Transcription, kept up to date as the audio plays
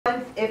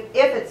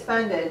if it's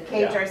funded,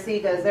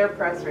 KHRC does their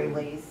press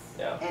release.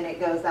 Yeah. And it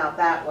goes out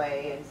that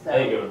way, and so. I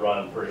think it would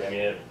run pretty, I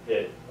mean,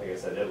 it like I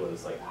said, it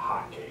was like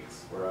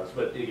hotcakes, whereas,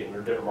 but again, we're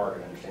a different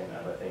market, I understand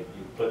that, but I think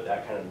you put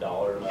that kind of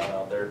dollar amount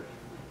out there,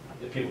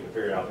 if people can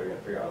figure it out, they're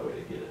gonna figure out a way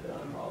to get it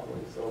done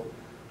probably, so.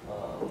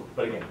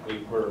 But again,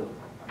 we're a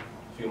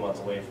few months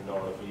away from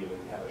knowing if we even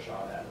have a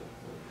shot at it.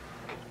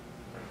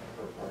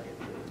 For parking.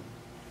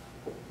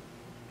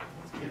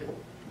 Let's get it.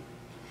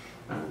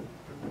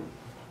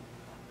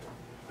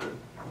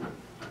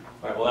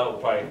 All right, well, that will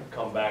probably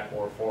come back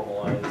more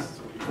formalized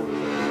before the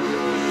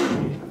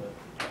meeting, but,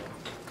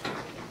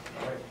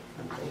 all right.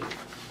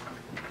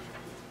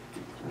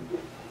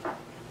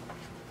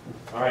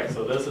 All right,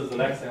 so this is the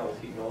next thing. I'll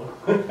keep going.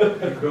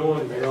 Keep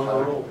going, you're on the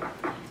roll.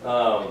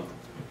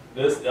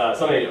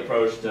 Somebody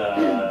approached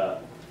Heather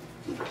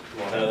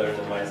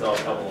and myself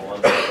a couple of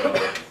months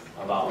ago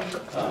about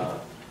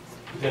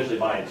potentially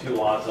buying 2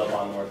 lots up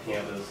on North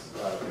Campus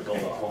to build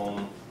a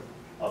home,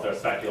 out there, a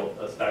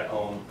spec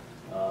home.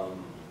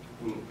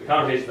 The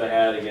conversations I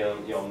had,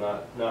 again,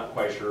 not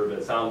quite sure, but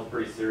it sounds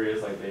pretty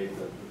serious. Like the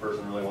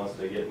person really wants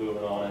to get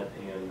moving on it,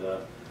 and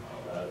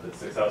if it's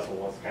successful,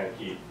 wants to kind of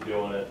keep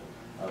doing it.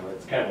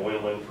 It's kind of a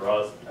win-win for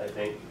us, I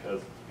think,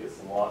 because it gets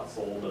some lots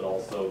sold, but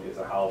also gets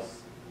a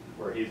house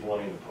where he's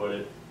wanting to put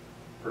it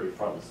pretty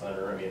front and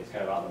center. I mean, it's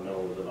kind of out in the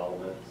middle of the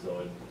development, so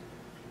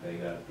I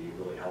think that'd be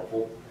really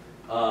helpful.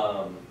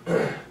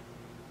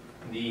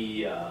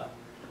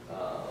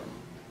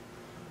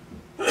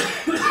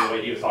 The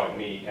way he was talking to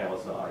me, he kind of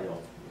wants to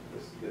know,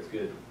 this gets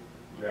good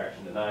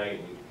reaction tonight,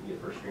 and you can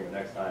get first agreement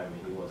next time,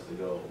 and he wants to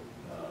go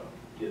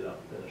get it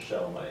up in a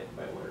shell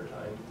by winter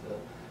time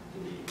to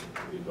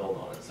be built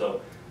on it.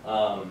 So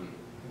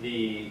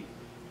the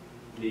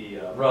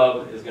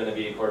rub is going to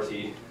be, of course,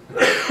 he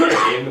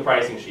gave him the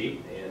pricing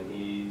sheet, and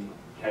he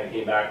kind of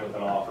came back with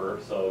an offer.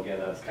 So again,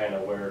 that's kind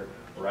of where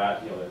we're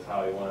at. That's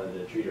how he wanted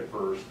to treat it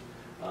first.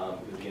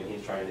 Because again,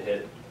 he's trying to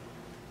hit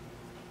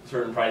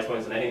certain price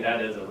points, and I think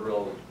that is a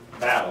real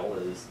battle.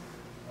 Is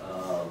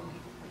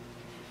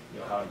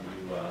how do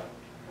you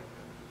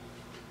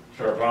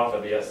share a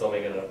profit, but yet still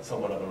make it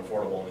somewhat of an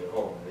affordable new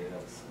home. I think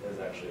that's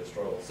actually a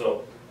struggle.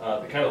 So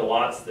the kind of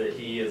lots that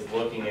he is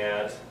looking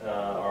at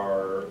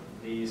are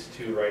these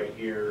 2 right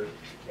here,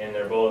 and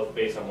they're both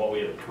based on what we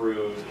had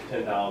approved,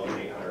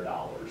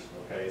 $10,800.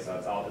 Okay, so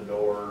that's out the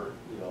door.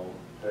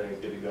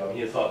 Everything's good to go. He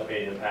has still to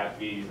pay impact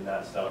fees and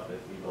that stuff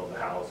if we build the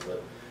house,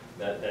 but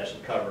that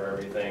should cover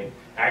everything.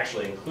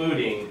 Actually,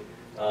 including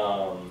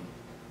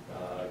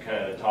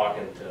kind of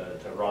talking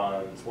to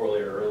Ron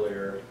Swarlier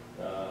earlier,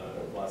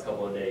 the last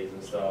couple of days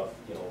and stuff,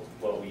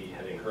 what we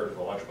had incurred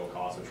for electrical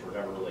costs, which were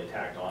never really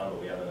tacked on,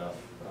 but we have enough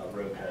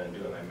room kind of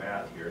doing my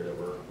math here that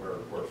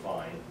we're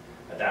fine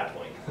at that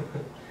point.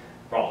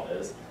 Problem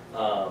is,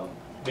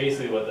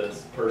 basically what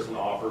this person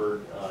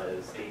offered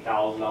is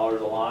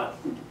 $8,000 a lot.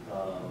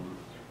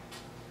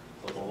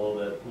 So it's a little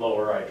bit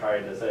lower. I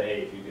tried to say,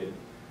 hey, if you could,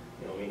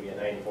 maybe at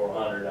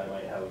 9,400, I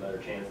might have a better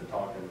chance of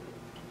talking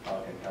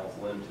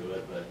council into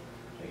it. But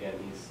again,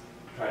 he's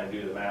trying to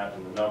do the math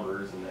and the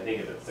numbers, and I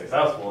think if it's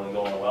successful and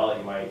going well,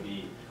 he might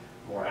be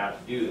more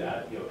apt to do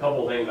that. A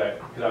couple of things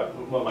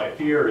what my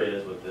fear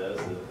is with this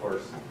is, of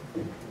course,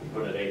 you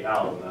put it at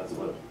 8,000, that's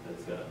what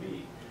it's going to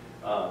be.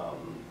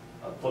 On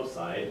the flip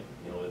side,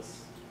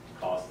 it's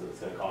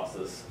going to cost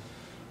us.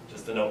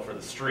 Just a note for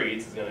the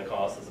streets, is going to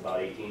cost us about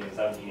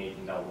 $18,000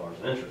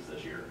 in interest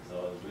this year.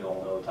 So as we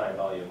all know, the time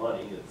value of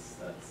money,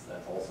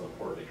 that's also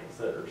important to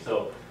consider.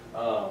 So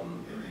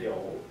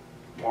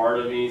part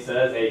of me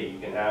says, hey, you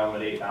can have them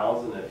at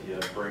 8,000 if you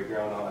break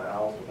ground on a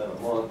house within a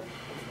month.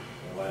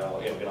 Well,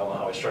 we don't know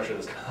how we structure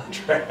this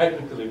contract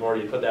because we've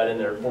already put that in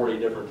there 40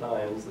 different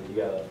times. That you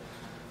got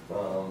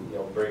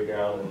to break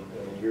ground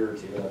in a year or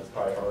 2. And that's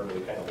probably hard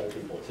to kind of hold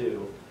people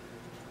to.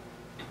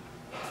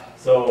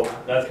 So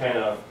that's kind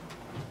of.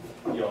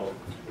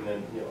 And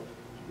then,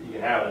 you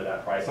can have it at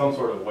that price, some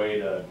sort of way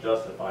to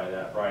justify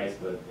that price,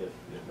 but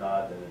if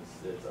not, then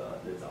it's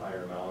a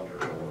higher amount,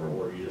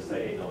 or you just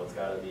say, hey, no, it's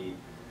got to be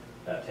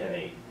that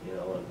 10.8,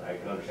 and I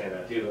can understand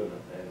that too,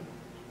 and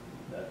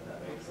that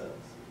makes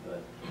sense.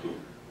 But,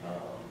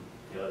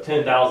 the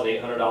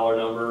 $10,800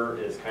 number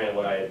is kind of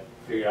what I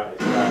figured out,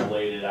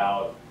 extrapolated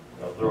out,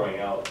 throwing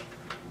out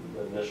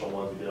the initial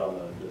ones we did on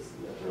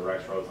the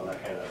Rex roads on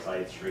that kind of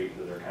side street,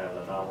 because they're kind of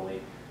an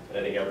anomaly. I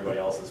think everybody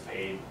else has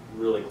paid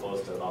really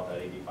close to about that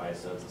 85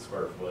 cents a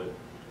square foot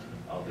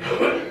of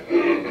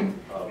the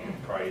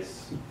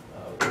price,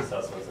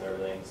 assessments and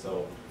everything.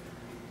 So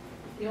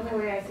the only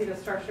way I see to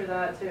structure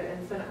that to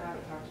incentivize, I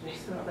haven't talked to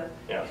Jason about that,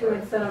 yeah, to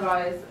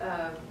incentivize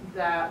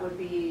that would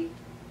be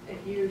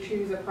if you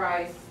choose a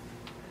price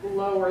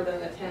lower than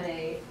the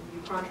 10.8,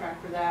 you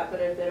contract for that. But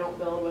if they don't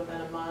build within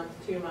a month,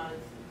 2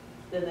 months,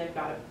 then they've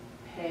got to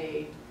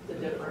pay the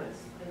difference,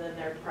 and then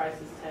their price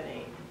is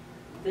 10.8.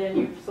 Then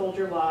you've sold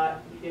your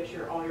lot, you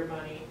get all your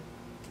money.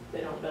 They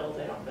don't build,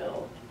 they don't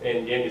build.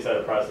 And you set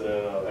a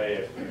precedent of, hey,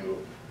 if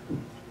you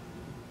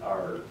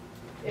are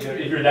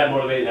if you're that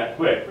motivated that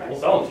quick, we'll Right.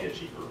 sell them to you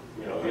cheaper.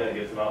 You know, yeah,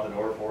 get them out the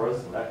door for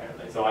us and that kind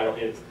of thing. So I don't,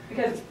 it's,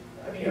 Because,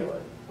 I mean,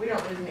 we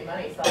don't lose any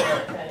money selling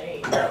at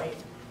 10.8. I mean,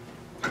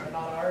 they're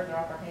not ours, they're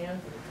off our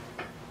hands.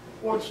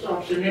 What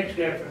stops the next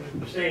guy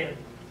from saying,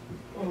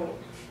 oh,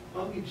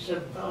 I'll give you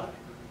 7.5?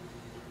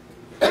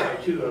 Buy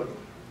two of them.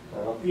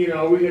 well, You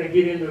know, we're gonna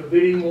get into a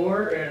bidding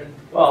war and,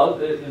 well,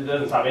 it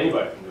doesn't stop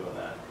anybody from doing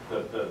that.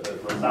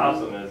 What stops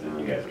them is if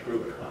you guys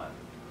approve it or not.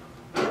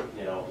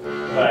 You know,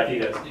 but I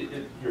think that's,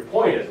 your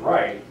point is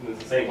right, and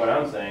it's the same point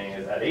I'm saying,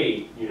 is at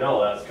 8, you know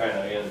that's kind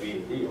of gonna be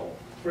the deal.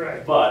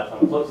 right. But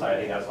on the flip side, I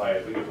think that's why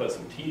if we could put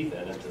some teeth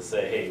in it to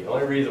say, hey, the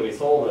only reason we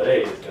sold at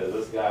 8 is because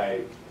this guy,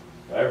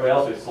 everybody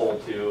else we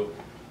sold to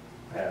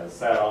has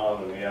sat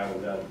on and we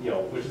haven't done, you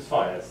know, which is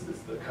fine, it's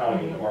the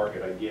economy in the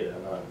market, I get it,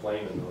 I'm not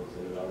blaming those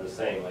things, I'm just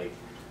saying, like,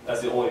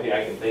 that's the only thing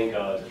I can think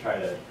of to try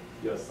to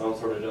give some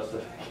sort of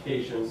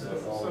justification to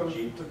So selling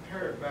cheap. to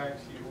pair it back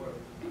to you, what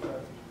the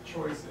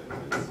choice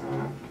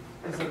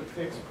is it a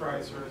fixed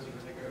price or is it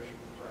a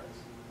negotiable price?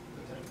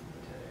 The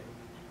 10A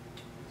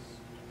is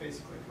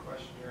basically the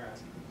question you're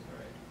asking,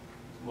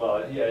 right?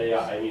 Well, yeah,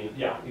 I mean,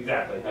 yeah,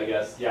 exactly, I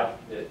guess, yeah,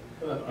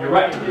 you're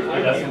right,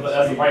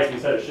 that's the price we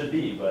said it should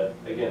be, but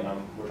again,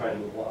 we're trying to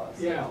move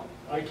lots. Yeah,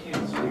 I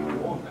can't see you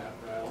going that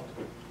route.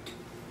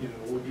 You know,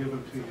 we'll give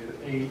it to you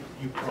at 8,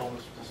 you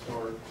promise to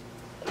start,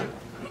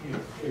 you know,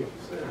 Katie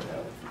said,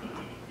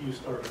 you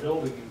start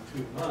building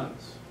in 2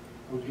 months,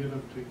 we'll give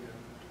them to you.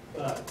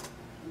 But,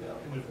 Yeah.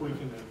 and if we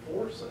can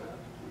enforce that,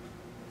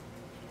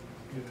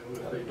 you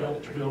know, if they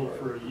don't build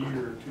for a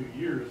year or 2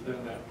 years,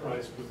 then that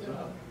price goes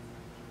up.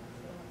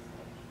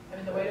 I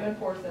mean, the way to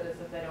enforce it is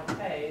if they don't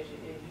pay, is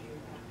you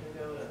have to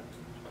go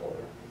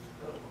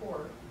to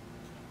court.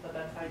 But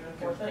that's how you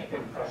enforce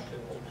anything.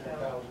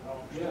 So,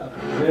 Yeah.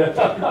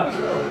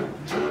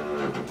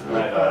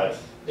 Right,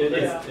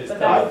 yeah, it's but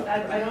tough.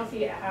 I don't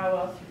see how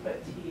else you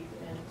put teeth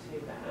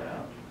into that.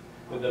 Yeah.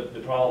 But the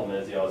problem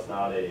is, you know, it's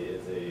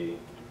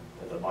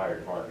a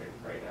buyer's market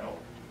right now.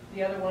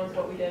 The other ones,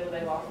 what we did was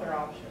they lost their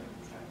options.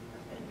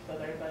 And so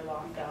they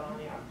lost out on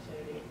the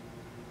opportunity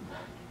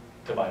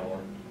To buy more.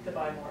 to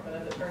buy more. But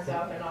as it turns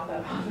out, they're not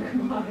that hot of a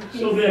commodity.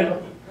 So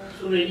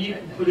then you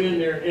can put in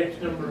there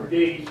X number of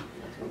days,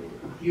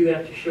 you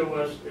have to show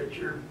us that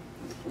you're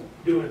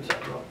doing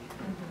something wrong.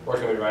 Or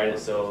can we write it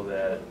so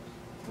that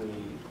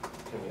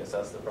can we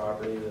assess the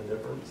property, the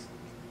difference?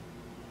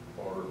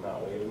 Or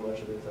not waive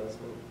much of the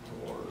assessment,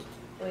 or,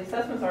 Well, the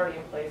assessment's already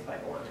in place by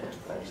ordinance.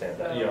 I understand,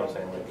 So you know what I'm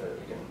saying, like, that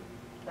we can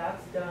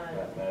That's done.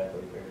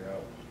 mathematically figure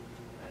out.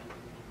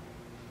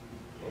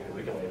 Maybe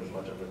we can waive as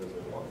much of it as we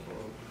want, can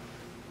we?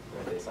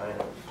 If they sign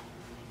it.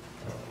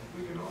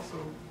 We can also,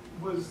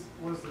 was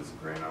this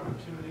grant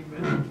opportunity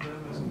mentioned to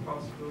them as a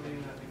possibility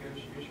in that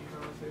negotiation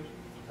conversation?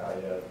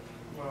 Yeah.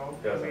 Well,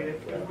 I Yes, mean,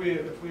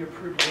 yeah. if we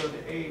approve go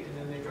to 8 and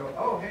then they go,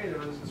 oh, hey, there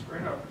was this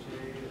grant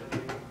opportunity,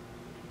 and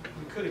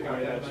we could have got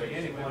that money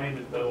anyway. Explain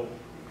it though,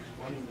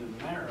 explain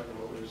the matter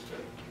though, is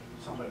that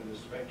somebody that's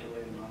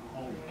speculating on a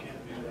home can't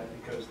do that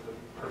because the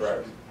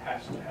Correct. person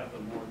has to have the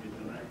mortgage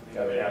and everything.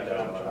 Yeah, they have to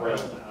have to the rent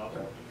the house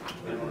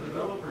And the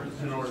developers,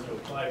 in order to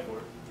apply for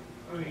it.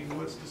 I mean,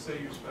 what's to say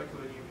you're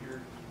speculating if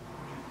you're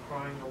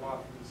buying a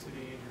lot from the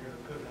city and you're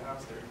gonna put the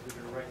house there,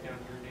 you're gonna write down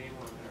your name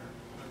on there?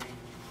 I mean,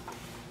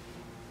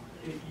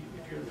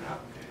 if you're an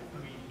applicant, I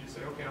mean, you just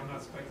say, okay, I'm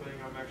not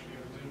speculating, I'm actually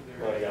gonna move there.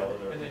 Well, you gotta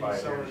live there And then for you 5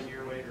 sell it years. a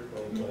year later.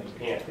 Well, you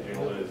can't, because you're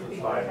gonna lose it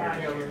for 5 Yeah,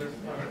 years. well,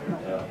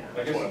 there's-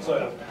 Yeah. I guess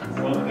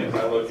one of the things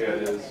I look at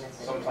is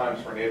sometimes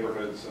for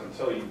neighborhoods,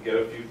 until you get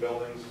a few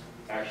buildings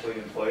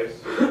actually in place,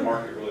 the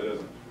market really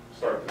doesn't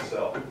start to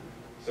sell.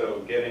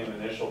 So getting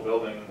an initial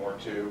building or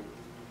two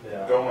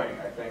Yeah. going,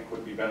 I think,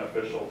 would be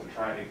beneficial to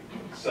trying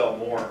to sell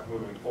more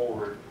moving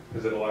forward,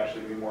 because it'll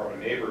actually be more of a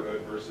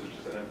neighborhood versus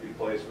just an empty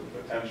place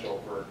with potential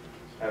for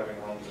having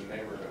homes in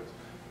neighborhoods.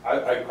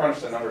 I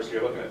crunched the numbers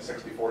here, looking at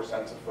 64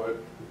 cents a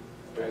foot,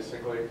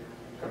 basically,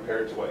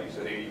 compared to what you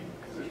said, 80,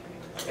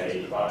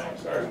 85, I'm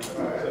sorry, you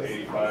said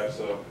 85,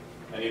 so,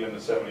 and even the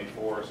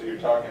 74, so you're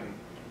talking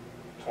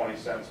 20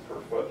 cents per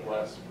foot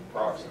less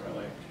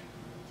approximately.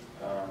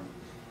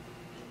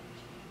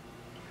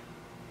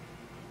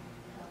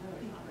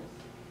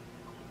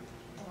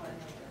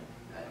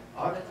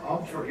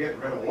 I'm for getting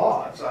rid of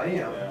lots, I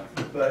am, Yeah.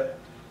 but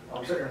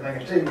I'm sitting there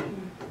thinking too,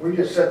 we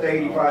just set the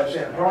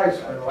 85-cent price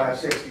in the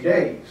last 60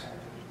 days.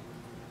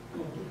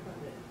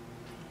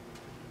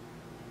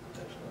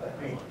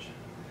 I mean,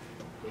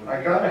 I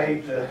kinda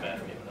hate to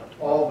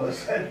all of a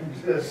sudden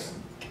just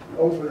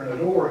open the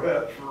door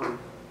up for,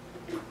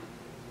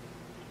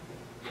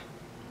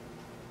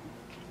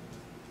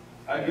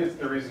 I guess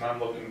the reason I'm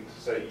looking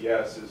to say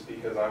yes is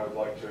because I would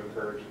like to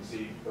encourage and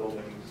see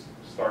buildings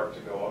start to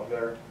go up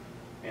there.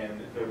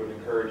 And it would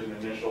encourage an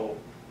initial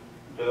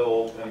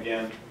build, and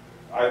again,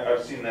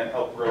 I've seen that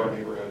help grow a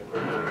neighborhood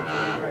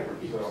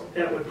quickly, so.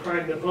 That would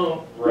prime the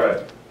pump.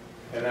 Right,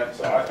 and that's,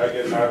 I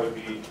guess I would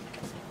be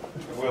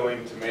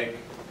willing to make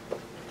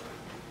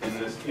in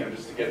this, you know,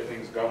 just to get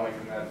things going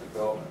in that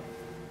development.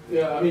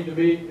 Yeah, I mean, to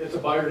me, it's a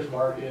buyer's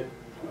market.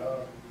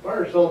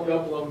 Fire sell a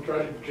couple of them, try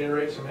to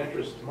generate some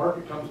interest, the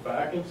market comes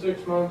back in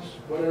 6 months,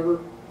 whatever,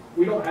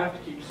 we don't have to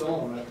keep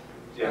selling them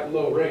at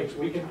low rates,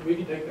 we can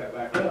take that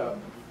back up.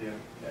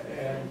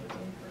 Yeah.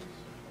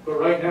 But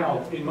right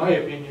now, in my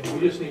opinion, we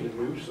just need to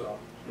move some.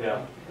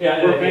 Yeah. Yeah,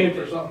 and We're I paying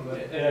think- for something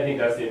that, And I think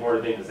that's the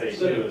important thing to say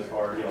too, as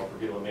far, you know, for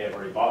people that may have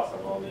already bought some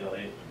of them, you know,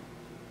 they,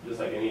 just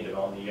like any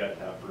development, you got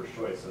to have first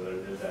choice, so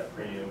there's that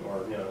premium,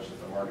 or, you know, it's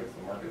just the market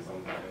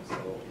sometimes, so,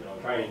 you know,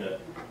 trying to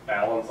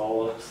balance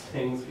all those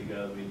things,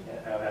 because we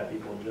have had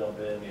people jump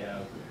in, we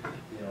have,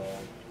 you know,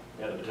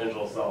 we have the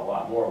potential to sell a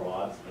lot more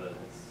lots, but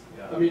it's,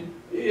 yeah. I mean,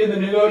 in the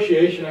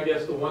negotiation, I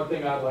guess the one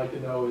thing I'd like to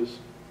know is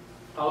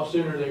how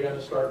soon are they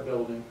gonna start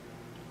building,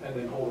 and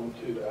then hold them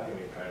to I that. think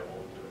we try to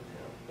hold to it,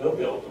 They'll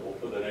be eligible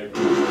for the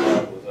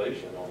neighborhood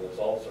revitalization on this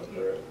also,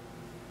 correct?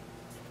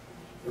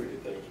 We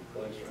get things in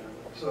place around it.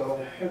 So,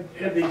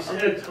 Have they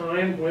set a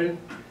time when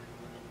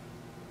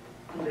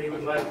they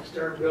would like to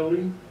start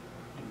building?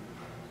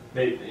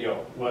 They, you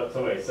know, what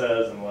somebody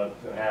says and what's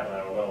gonna happen,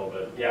 I don't know,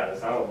 but yeah, it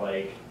sounded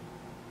like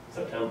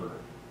September,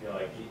 you know,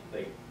 like,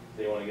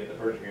 they wanna get the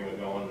purchase agreement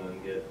going and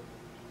then get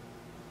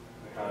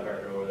the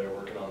contractor over there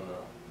working on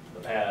the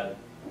pad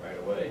right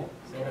away.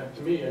 And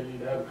to me, I need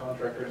to have a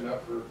contract written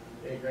up for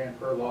 $8,000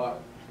 per lot,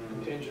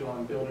 contingent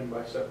on building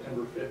by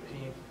September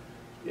 15th.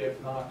 If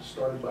not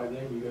started by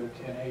then, you go to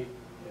 10/8,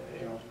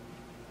 you know,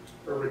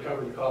 or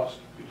recover the cost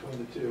between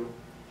the two.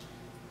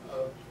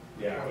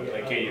 Yeah,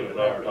 like Katie and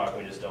I were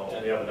talking, we just don't,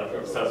 we have enough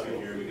assessment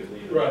here, we could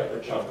leave Right. a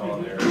chunk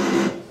on there, so it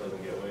just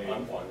doesn't get way.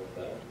 I'm fine with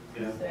that.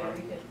 Yeah. So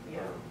we could, yeah.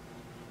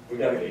 We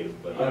gotta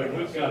get, But- I mean,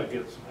 we've gotta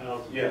get some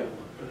houses. Yeah.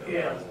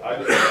 Yeah. I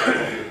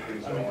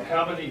just, I mean,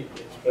 how many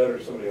it's better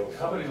if somebody else.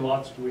 How many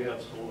lots do we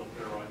have sold up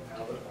there right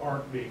now that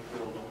aren't being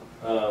filled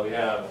on? We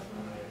have.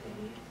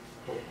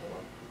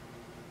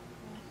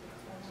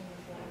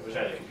 Wish I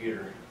had a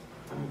computer.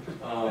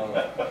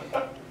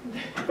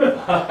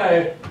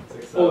 5,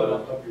 6, Pull it 7,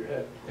 off the top of your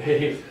head.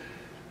 8,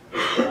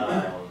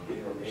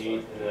 8,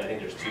 and then I think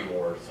there's 2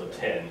 more, so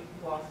 10.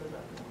 Losses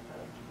up.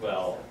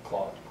 Well,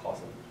 Clausen.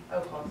 Oh,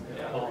 Clausen.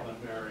 Yeah. Common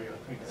area, I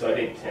think. So I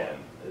think 10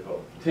 is what,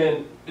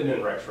 10, and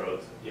then Rex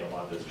Roads, you know, a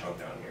lot of this chunk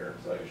down here,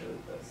 so I should,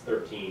 that's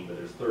 13, but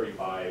there's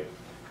 34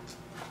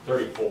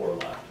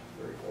 left,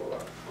 34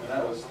 left. and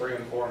that was 3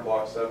 and 4 in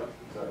block 7, is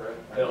that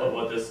right? Of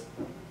what this,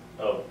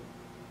 oh,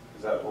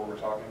 Is that what we're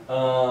talking? Did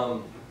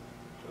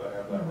I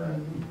have that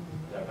right?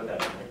 yeah, put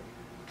that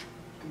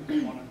in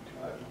there.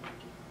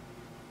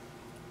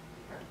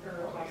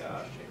 Or Oh my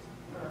gosh.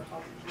 Or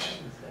Clausen.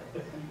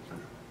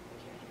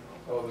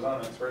 Oh, it was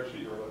on that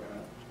spreadsheet you were looking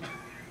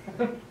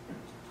at.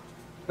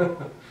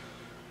 Oh,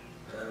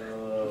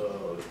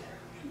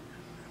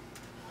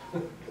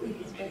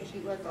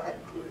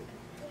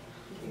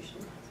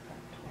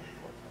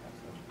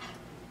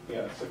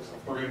 Yeah,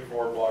 3 and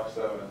 4, block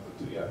 7 is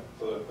the 2, yeah,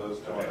 so those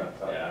two on okay, that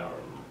top. yeah, I don't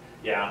remember.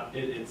 Yeah,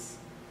 it's,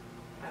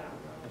 I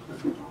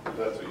don't know.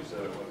 That's what you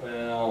said it was.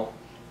 well,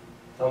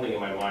 something in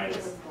my mind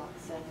is,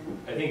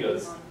 I think it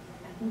was,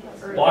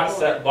 Or- block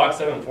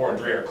 7, 4, and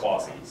 3 are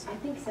Clausen's. I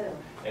think so.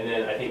 And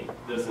then I think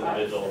this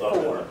individual is up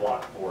in the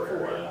block 4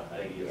 area. I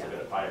think he was looking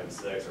at 5 and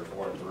 6, or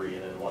 4 and 3,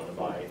 and then wanting to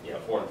buy,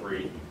 4 and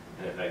 3,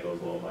 and if that goes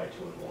low, buy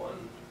 2 and 1.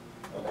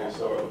 Okay,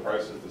 so are the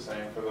prices the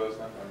same for those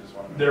then? I just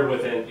want to. They're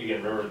within, you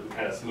can remember,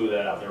 kind of smooth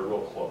that out, they're real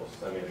close.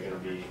 I mean, they're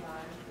gonna be,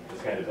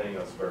 it's kind of depending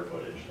on square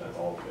footage, that's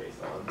all it's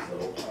based on, so.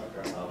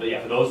 Okay. But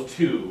yeah, for those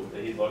 2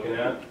 that he's looking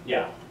at,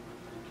 yeah.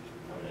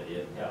 I'm an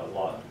idiot, yeah,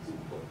 block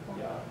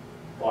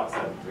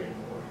 7, 3, and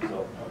 4,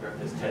 so Okay.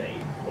 it's 10,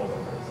 8, both of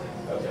them are the same.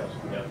 That's Yep,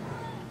 awesome. yep.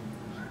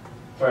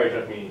 Sorry, it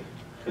took me.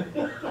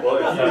 Well,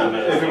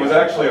 if it was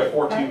actually a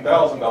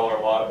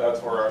 $14,000 lot,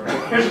 that's where I'm.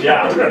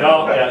 Yeah,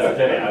 no, yeah, it's a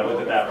 10, I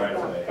looked at that right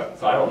away,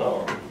 so I don't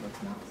know.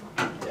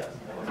 Yes.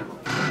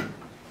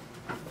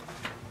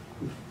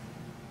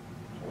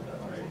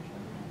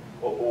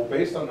 Well,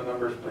 based on the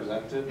numbers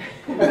presented,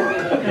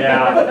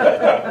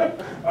 Yeah,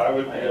 I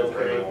would be I know, okay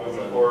pretty with well, moving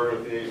so. forward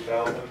with the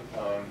 8,000,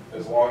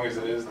 as long as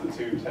it is the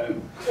 2,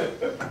 10,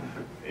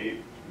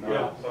 8, Yeah.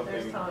 not There's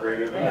something time.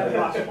 greater They have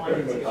than. block 1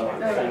 and 2. So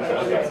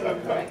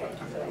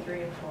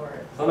 3 and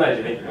 4. sometimes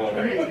you think you're going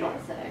It is crazy. block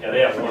 7. Yeah, they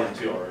have 1 and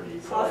 2 already,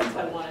 so. Clausen's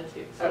had 1 and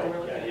 2, so we're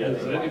looking Yeah, at. yeah.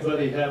 Does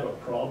anybody have a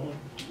problem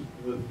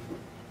with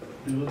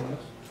doing this?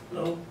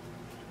 No?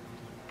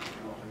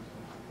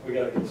 We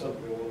gotta get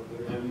something going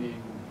over there. I mean,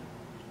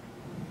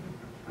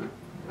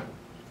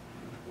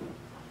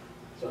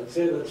 So I'd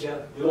say that's, yeah.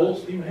 full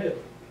steam ahead.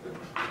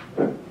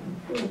 I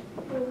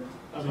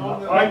mean,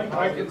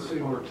 I can see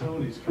where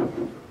Tony's coming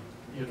from,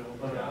 you know,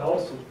 but I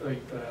also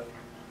think that,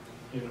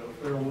 you know,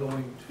 if they're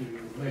willing to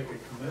make a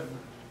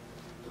commitment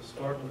to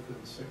start within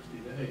 60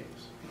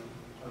 days,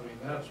 I mean,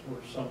 that's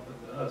worth something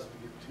to us to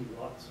get 2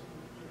 lots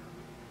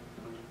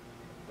over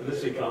But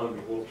this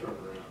economy will turn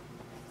around.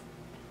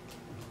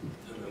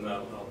 And then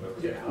that'll help there.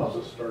 everybody. Yeah,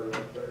 houses started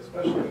up there,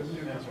 Especially especially with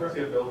new Let's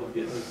construction. get building.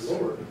 as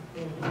Lord.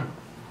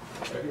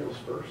 Maybe it'll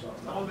spur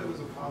something. All of it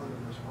was a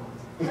positive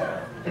response.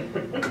 Yeah.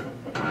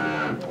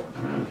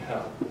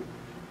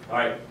 All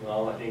right,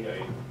 well, I think I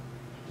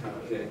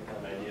Okay. have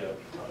an idea of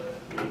how to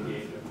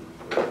engage with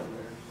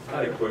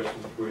had a question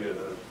for you.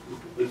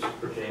 This is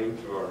pertaining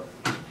to our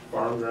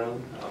farm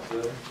ground out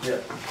there. Yeah.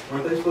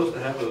 Weren't they supposed to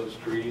have those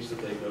trees that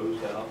they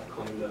dozed out,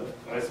 cleaned up?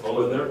 I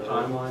suppose. Was there a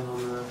timeline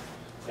on that?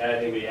 Yeah, I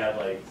think we had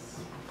like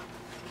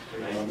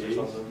 3 months or 90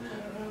 something.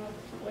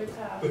 Way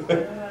past,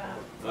 yeah.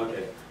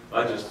 Okay,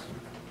 I just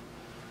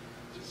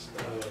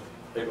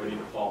think we need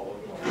to follow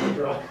it.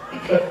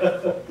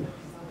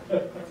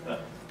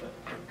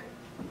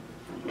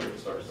 We're gonna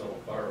start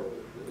selling firewood.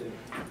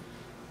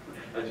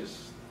 I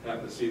just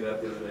happened to see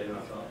that the other day and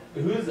I thought,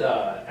 Who's,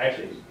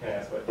 actually, can I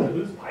ask what,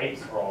 whose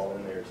pipes are all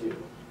in there too?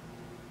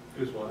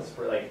 who's what? It's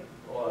for like,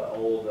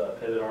 old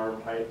pivot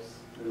arm pipes,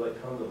 there's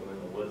like tons of them in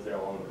the woods there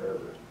along the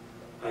river.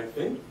 I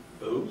think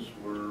those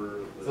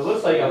were. So it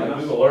looks like on the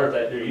Google Earth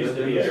that there used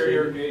to be Their a.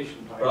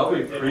 irrigation pipe.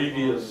 Probably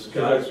previous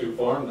guys who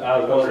farmed that. I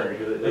was wondering,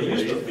 because They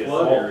used to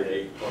flood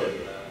irrigate part of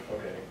that.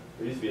 Okay,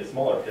 there used to be a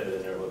smaller pivot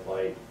in there with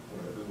light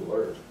from the Google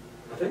Earth.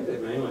 I think they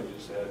mainly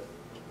just had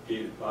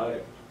gated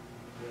pipe.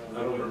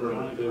 I don't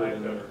remember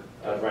doing it.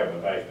 I was riding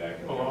my bike back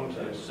in. Belonged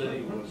to the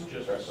city was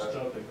just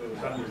stuff that goes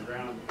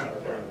underground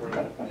out there where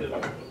the pit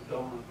was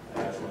gone. I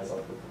asked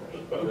myself for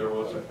permission. There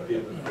was a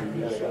pivot Yeah,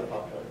 previous. I got a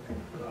pop up.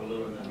 I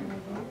live in that.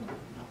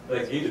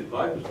 That gated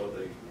pipe is what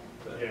they,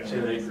 Yeah. that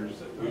 10 acres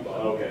that we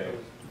bought. Okay.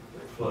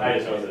 They flooded I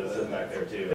just noticed it was that. sitting back there too.